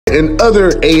In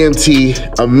other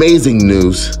AMT amazing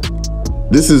news,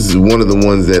 this is one of the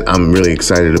ones that I'm really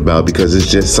excited about because it's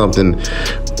just something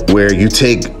where you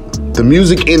take the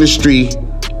music industry,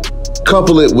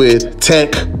 couple it with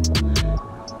tech,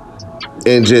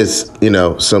 and just, you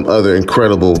know, some other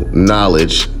incredible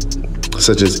knowledge,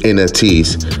 such as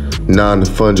NFTs,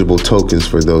 non-fungible tokens,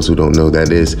 for those who don't know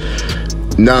that is.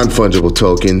 Non-fungible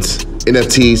tokens,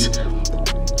 NFTs.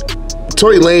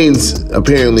 Tory Lanez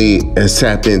apparently has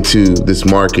tapped into this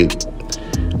market.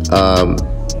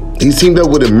 He's teamed up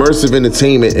with Immersive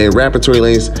Entertainment, and rapper Tory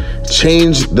Lanez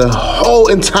changed the whole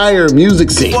entire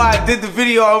music scene. Before I did the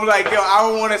video, I was like, yo, I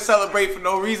don't want to celebrate for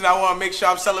no reason. I want to make sure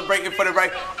I'm celebrating for the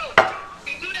right.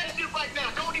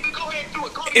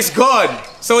 It's gone.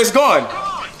 So it's gone.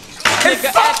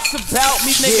 Nigga acts about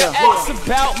me, nigga acts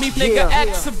about me, nigga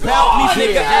acts about me,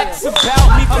 nigga acts about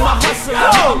me. I'm a hustler,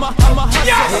 I'm a hustler.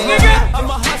 Yes, nigga! A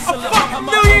fucking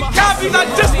million copies, I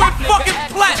just went fucking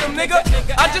platinum, nigga!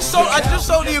 I just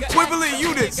sold the equivalent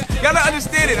units. You gotta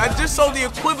understand it, I just sold the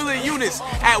equivalent units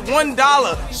at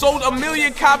 $1. Sold 1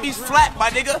 million copies flat,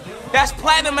 my nigga. That's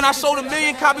platinum, and I sold 1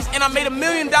 million copies and I made $1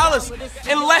 million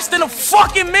in less than a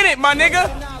fucking minute, my nigga!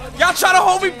 Y'all try to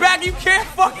hold me back, you can't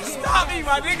fucking stop me,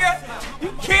 my nigga.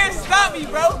 You can't stop me,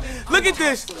 bro. Look at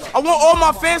this. I want all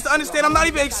my fans to understand I'm not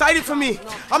even excited for me.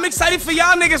 I'm excited for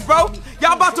y'all niggas, bro.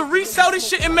 Y'all about to resell this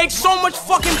shit and make so much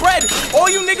fucking bread. All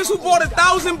you niggas who bought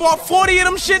 1,000, bought 40 of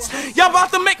them shits, y'all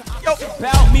about to make, yo.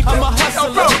 I'm a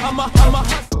hustler,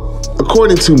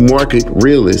 According to Market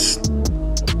Realist,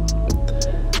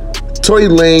 Tory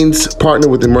Lanez partnered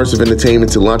with Immersive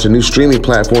Entertainment to launch a new streaming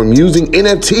platform using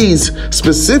NFTs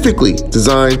specifically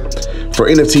designed for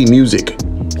NFT music.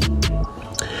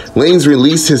 Lanez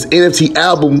released his NFT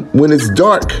album When It's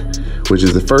Dark, which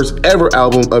is the first ever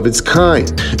album of its kind.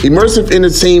 Immersive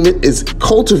Entertainment is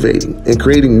cultivating and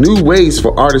creating new ways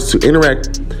for artists to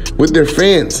interact with their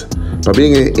fans by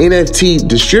being an NFT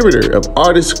distributor of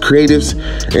artists, creatives,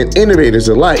 and innovators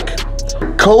alike.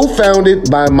 Co-founded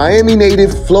by Miami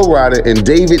native Flo Rida and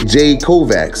David J.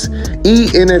 Kovacs,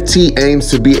 eNFT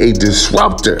aims to be a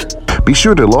disruptor. Be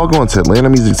sure to log on to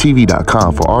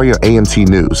AtlantaMusicTV.com for all your AMT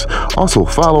news. Also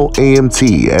follow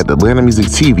AMT at Atlanta Music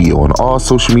TV on all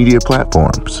social media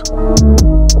platforms.